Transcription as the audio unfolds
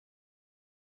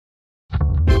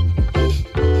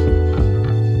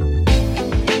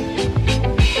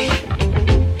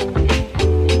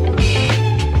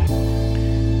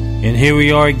here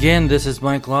we are again. This is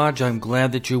Mike Lodge. I'm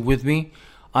glad that you're with me.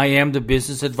 I am the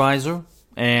business advisor,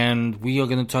 and we are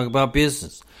going to talk about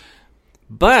business.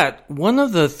 But one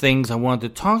of the things I wanted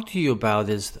to talk to you about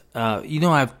is, I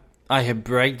have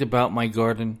bragged about my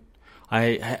garden.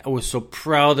 I was so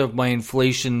proud of my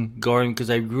inflation garden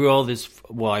because I grew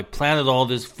I planted all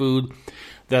this food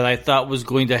that I thought was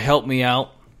going to help me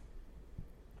out.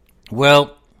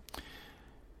 Well,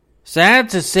 sad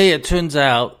to say, it turns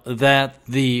out that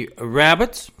the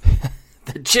rabbits,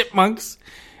 the chipmunks,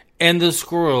 and the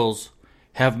squirrels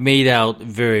have made out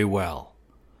very well.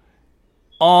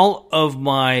 All of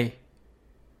my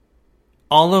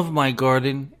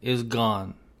garden is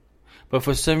gone. But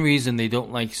for some reason, they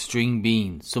don't like string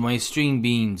beans. So my string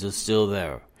beans are still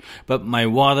there. But my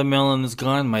watermelon is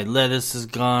gone. My lettuce is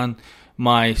gone.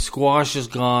 My squash is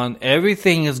gone.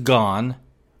 Everything is gone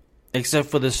except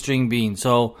for the string beans.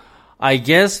 So I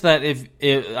guess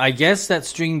that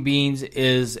string beans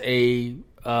is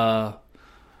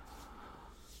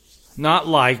not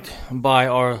liked by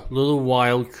our little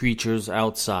wild creatures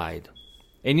outside.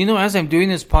 And as I'm doing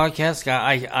this podcast,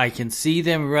 I can see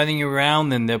them running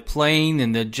around, and they're playing,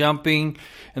 and they're jumping,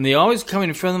 and they always come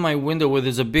in front of my window where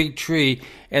there's a big tree,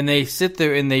 and they sit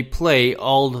there and they play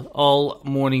all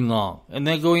morning long. And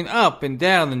they're going up and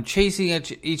down and chasing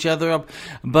each other up.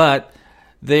 But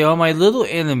they are my little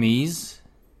enemies,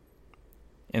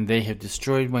 and they have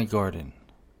destroyed my garden.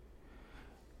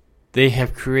 They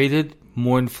have created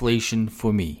more inflation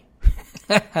for me.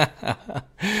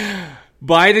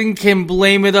 Biden can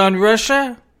blame it on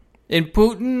Russia and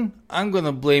Putin. I'm going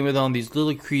to blame it on these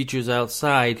little creatures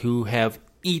outside who have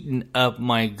eaten up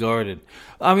my garden.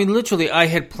 I mean, literally, I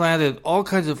had planted all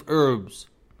kinds of herbs,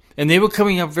 and they were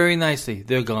coming up very nicely.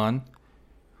 They're gone.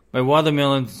 My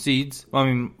watermelon seeds,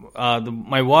 my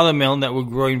watermelon that were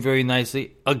growing very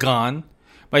nicely, are gone.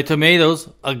 My tomatoes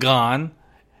are gone.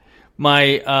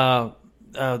 My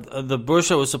the bush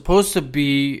that was supposed to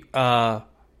be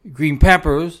green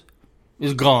peppers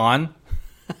is gone.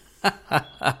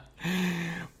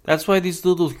 That's why these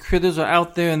little critters are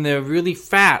out there, and they're really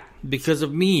fat because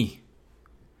of me.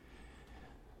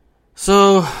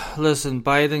 So, listen,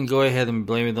 Biden, go ahead and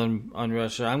blame it on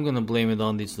Russia. I'm going to blame it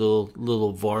on these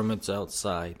little varmints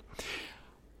outside.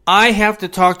 I have to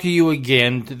talk to you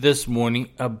again this morning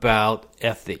about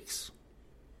ethics.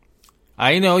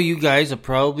 I know you guys are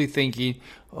probably thinking,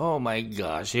 oh my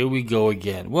gosh, here we go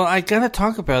again. Well, I gotta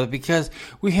talk about it because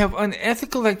we have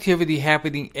unethical activity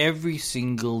happening every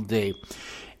single day.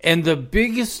 And the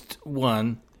biggest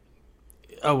one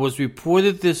was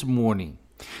reported this morning.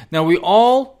 Now, we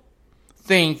all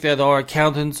think that our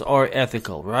accountants are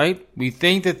ethical, right? We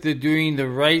think that they're doing the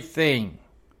right thing.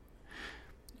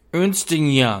 Ernst &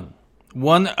 Young,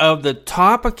 one of the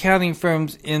top accounting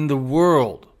firms in the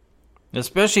world,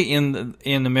 especially in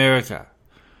America,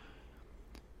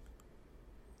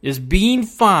 is being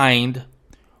fined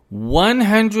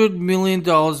 $100 million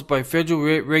by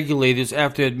federal regulators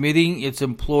after admitting its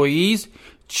employees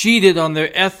cheated on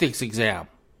their ethics exam.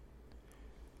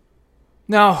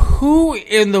 Now, who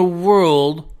in the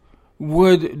world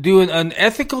would do an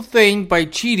unethical thing by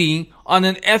cheating on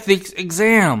an ethics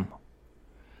exam?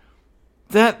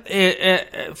 And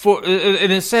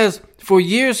it says, for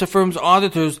years, the firm's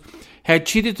auditors had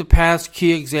cheated to pass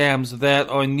key exams that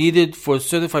are needed for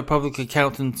certified public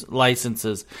accountants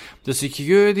licenses. The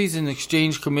Securities and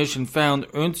Exchange Commission found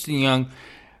Ernst & Young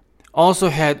also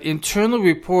had internal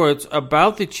reports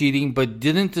about the cheating but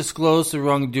didn't disclose the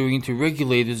wrongdoing to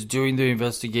regulators during their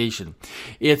investigation.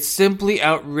 It's simply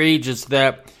outrageous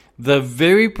that the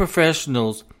very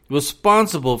professionals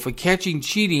responsible for catching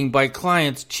cheating by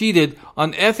clients cheated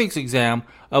on ethics exam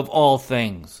of all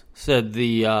things, said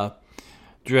the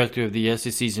director of the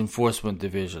SEC's Enforcement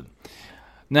Division.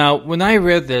 Now, when I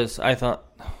read this, I thought,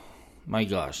 my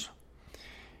gosh,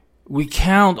 we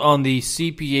count on the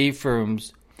CPA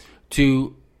firms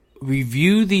to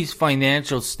review these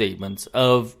financial statements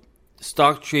of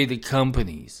stock-traded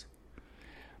companies.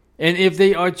 And if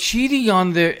they are cheating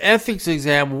on their ethics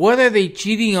exam, what are they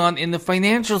cheating on in the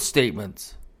financial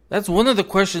statements? That's one of the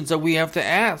questions that we have to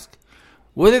ask.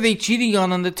 What are they cheating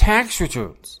on the tax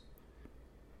returns?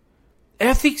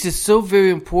 Ethics is so very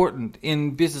important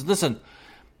in business. Listen,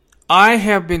 I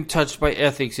have been touched by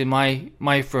ethics in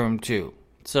my firm too.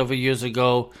 Several years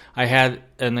ago, I had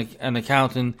an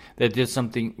accountant that did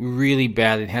something really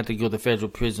bad and had to go to federal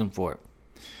prison for it.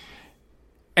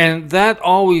 And that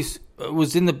always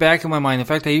was in the back of my mind. In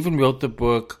fact, I even wrote the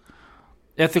book,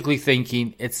 Ethically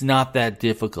Thinking. It's not that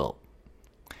difficult.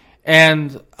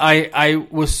 And I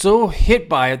was so hit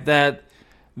by it that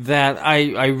that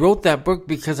I wrote that book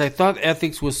because I thought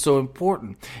ethics was so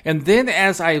important. And then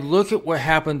as I look at what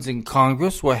happens in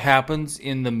Congress, what happens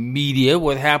in the media,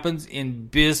 what happens in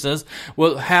business,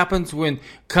 what happens when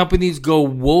companies go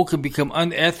woke and become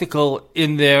unethical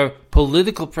in their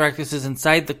political practices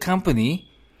inside the company,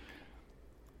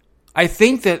 I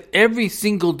think that every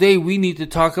single day we need to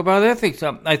talk about ethics.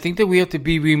 I think that we have to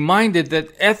be reminded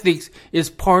that ethics is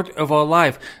part of our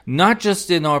life, not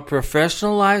just in our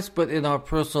professional lives, but in our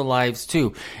personal lives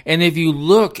too. And if you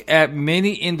look at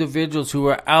many individuals who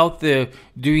are out there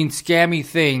doing scammy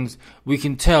things, we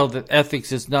can tell that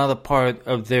ethics is not a part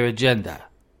of their agenda.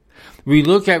 We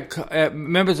look at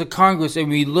members of Congress and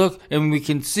we look and we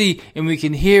can see and we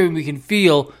can hear and we can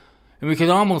feel and we can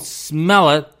almost smell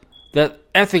it, that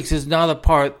ethics is not a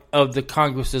part of the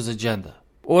Congress's agenda,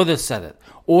 or the Senate,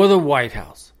 or the White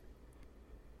House.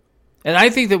 And I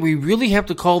think that we really have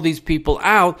to call these people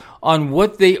out on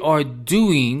what they are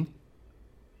doing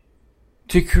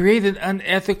to create an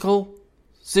unethical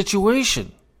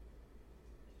situation.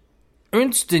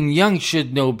 Ernst & Young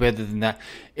should know better than that.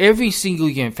 Every single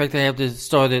year, in fact, I have to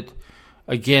start it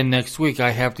again next week.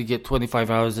 I have to get 25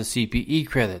 hours of CPE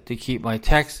credit to keep my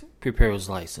tax preparer's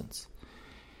license.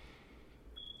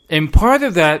 And part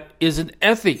of that is an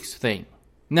ethics thing.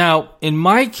 Now, in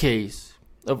my case,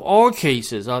 of all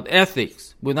cases on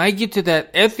ethics, when I get to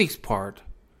that ethics part,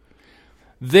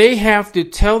 they have to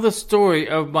tell the story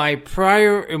of my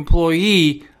prior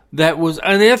employee that was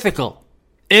unethical.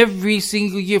 Every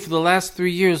single year for the last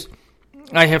 3 years,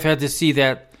 I have had to see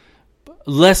that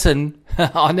lesson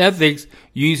on ethics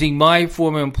using my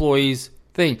former employee's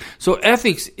thing. So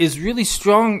ethics is really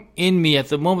strong in me at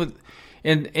the moment.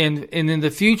 And in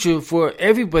the future for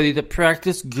everybody to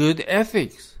practice good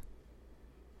ethics.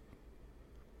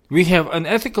 We have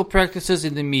unethical practices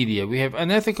in the media. We have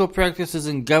unethical practices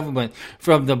in government,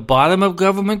 from the bottom of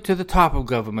government to the top of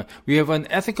government. We have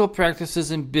unethical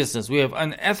practices in business. We have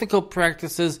unethical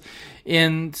practices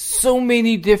in so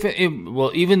many different,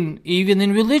 even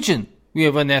in religion, we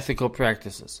have unethical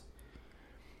practices.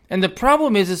 And the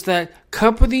problem is that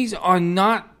companies are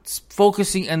not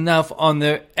focusing enough on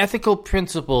their ethical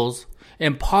principles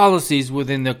and policies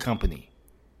within their company.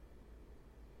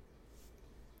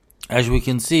 As we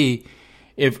can see,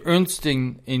 if Ernst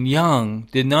 & Young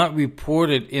did not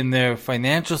report it in their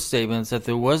financial statements that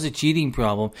there was a cheating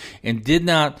problem and did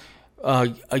not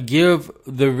give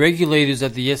the regulators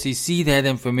at the SEC that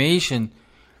information,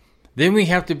 then we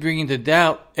have to bring into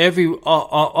doubt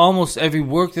almost every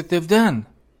work that they've done.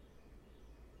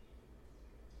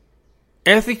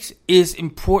 Ethics is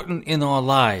important in our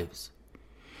lives.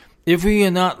 If we are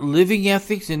not living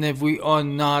ethics, and if we are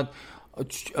not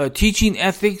teaching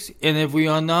ethics, and if we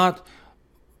are not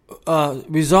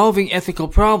resolving ethical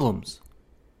problems,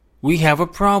 we have a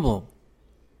problem.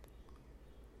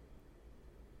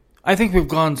 I think we've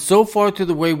gone so far to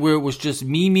the way where it was just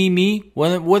me.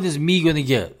 What is me going to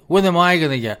get? What am I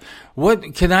going to get?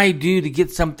 What can I do to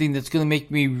get something that's going to make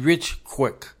me rich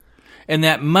quick? And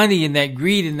that money and that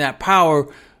greed and that power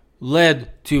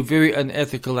led to very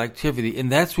unethical activity.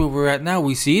 And that's where we're at now.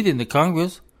 We see it in the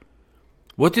Congress.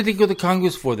 What do they go to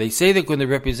Congress for? They say they're going to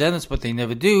represent us, but they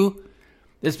never do.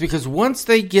 It's because once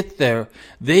they get there,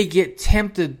 they get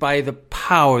tempted by the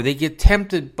power. They get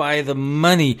tempted by the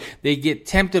money. They get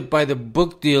tempted by the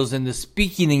book deals and the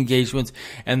speaking engagements.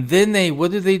 And then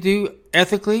what do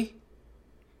ethically?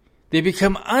 They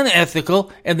become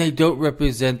unethical, and they don't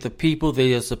represent the people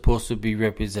they are supposed to be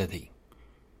representing.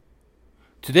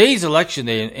 Today's election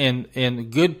day in a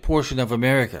good portion of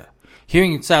America. Here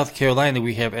in South Carolina,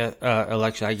 we have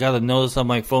election. I got a notice on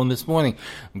my phone this morning.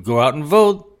 Go out and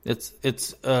vote. It's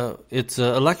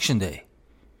election day.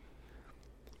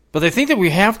 But I think that we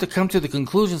have to come to the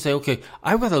conclusion and say, okay,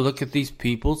 I want to look at these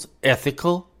people's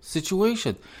ethical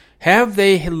situation. Have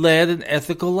they led an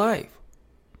ethical life?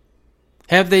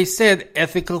 Have they said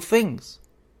ethical things?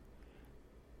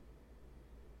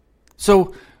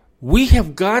 So we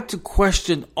have got to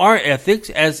question our ethics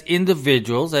as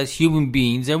individuals, as human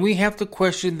beings, and we have to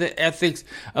question the ethics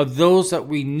of those that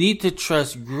we need to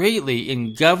trust greatly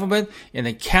in government, in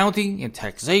accounting, in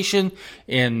taxation,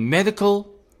 in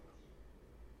medical,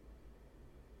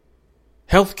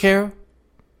 healthcare.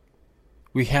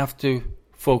 We have to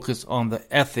focus on the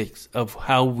ethics of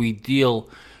how we deal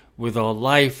with our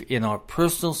life in our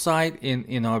personal side and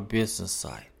in our business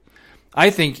side. I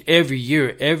think every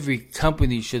year, every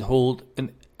company should hold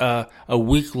a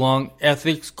week-long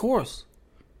ethics course.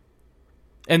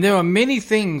 And there are many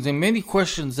things and many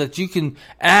questions that you can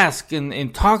ask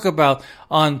and talk about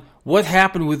on what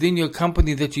happened within your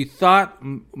company that you thought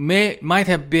might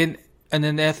have been an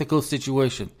unethical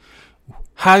situation.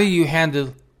 How do you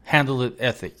handle it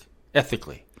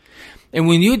ethically? And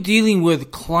when you're dealing with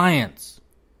clients,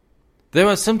 there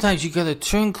are sometimes you got to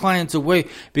turn clients away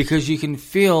because you can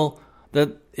feel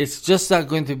that it's just not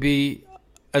going to be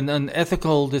an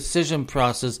unethical decision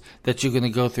process that you're going to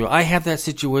go through. I had that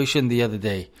situation the other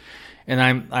day, and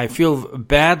I feel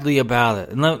badly about it.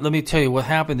 And let me tell you what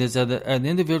happened is that an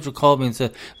individual called me and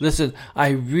said, "Listen, I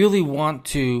really want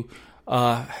to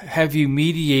have you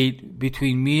mediate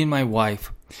between me and my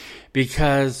wife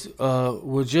because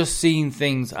we're just seeing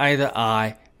things eye to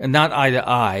eye, and not eye to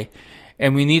eye,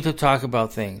 and we need to talk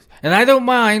about things. And I don't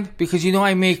mind because,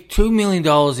 I make $2 million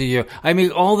a year. I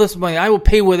make all this money. I will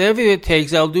pay whatever it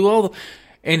takes. I'll do all the..."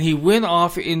 And he went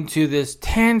off into this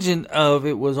tangent of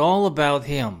it was all about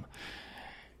him.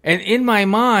 And in my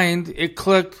mind, it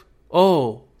clicked,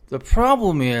 oh, the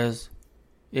problem is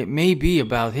it may be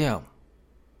about him.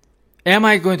 Am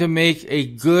I going to make a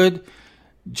good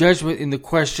judgment in the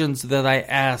questions that I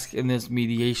ask in this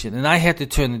mediation? And I had to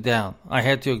turn it down. I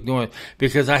had to ignore it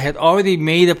because I had already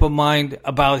made up a mind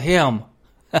about him.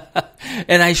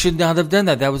 And I should not have done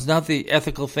that. That was not the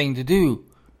ethical thing to do.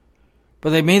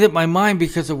 But I made up my mind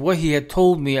because of what he had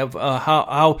told me of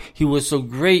how he was so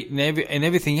great and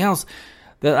everything else,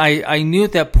 that I knew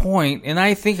at that point, and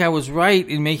I think I was right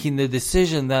in making the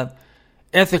decision that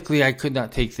ethically I could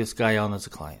not take this guy on as a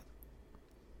client.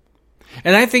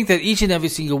 And I think that each and every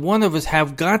single one of us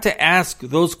have got to ask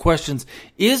those questions.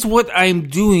 Is what I'm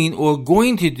doing or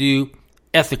going to do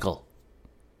ethical?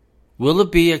 Will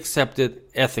it be accepted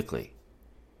ethically?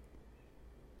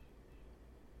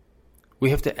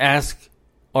 We have to ask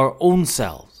our own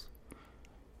selves,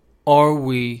 are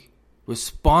we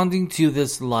responding to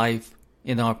this life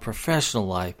in our professional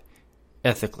life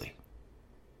ethically?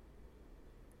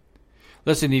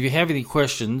 Listen, if you have any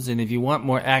questions and if you want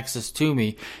more access to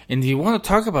me and if you want to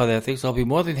talk about ethics, I'll be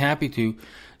more than happy to.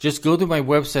 Just go to my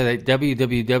website at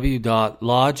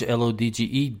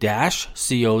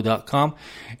www.lodge-co.com,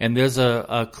 and there's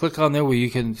a click on there where you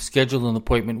can schedule an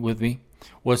appointment with me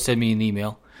or send me an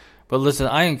email. But listen,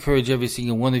 I encourage every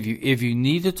single one of you, if you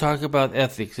need to talk about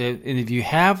ethics, and if you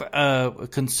have a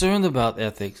concern about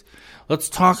ethics, let's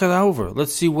talk it over.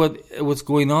 Let's see what's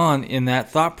going on in that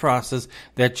thought process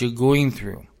that you're going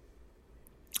through.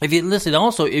 If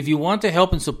you want to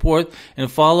help and support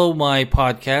and follow my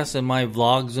podcasts and my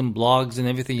vlogs and blogs and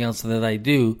everything else that I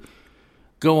do,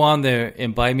 go on there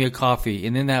and buy me a coffee.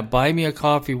 And in that Buy Me a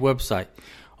Coffee website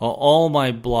are all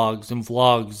my blogs and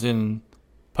vlogs and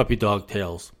puppy dog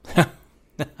tales.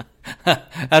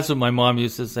 That's what my mom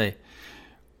used to say.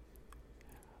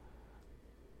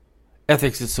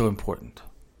 Ethics is so important.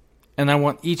 And I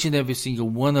want each and every single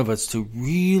one of us to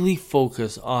really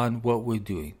focus on what we're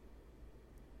doing,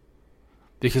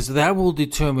 because that will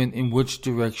determine in which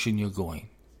direction you're going.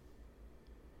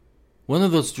 One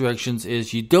of those directions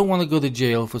is you don't want to go to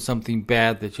jail for something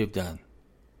bad that you've done,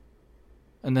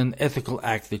 an unethical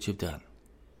act that you've done.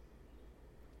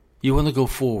 You want to go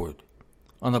forward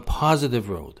on a positive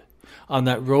road, on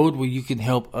that road where you can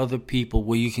help other people,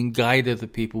 where you can guide other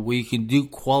people, where you can do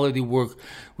quality work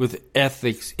with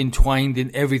ethics entwined in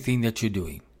everything that you're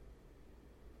doing.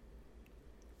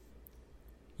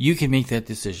 You can make that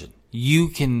decision. You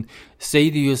can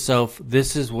say to yourself,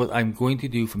 this is what I'm going to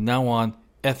do from now on.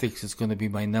 Ethics is going to be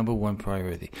my number one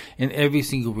priority in every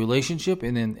single relationship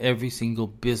and in every single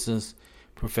business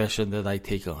profession that I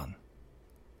take on.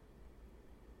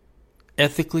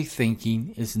 Ethically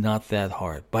thinking is not that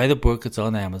hard. Buy the book. It's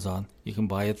on Amazon. You can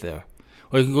buy it there.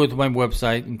 Or you can go to my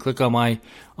website and click on my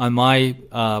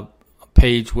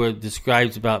page where it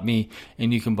describes about me,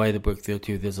 and you can buy the book there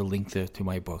too. There's a link there to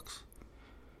my books.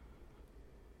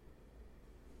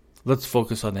 Let's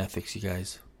focus on ethics, you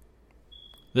guys.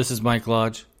 This is Mike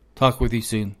Lodge. Talk with you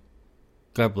soon.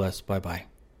 God bless. Bye-bye.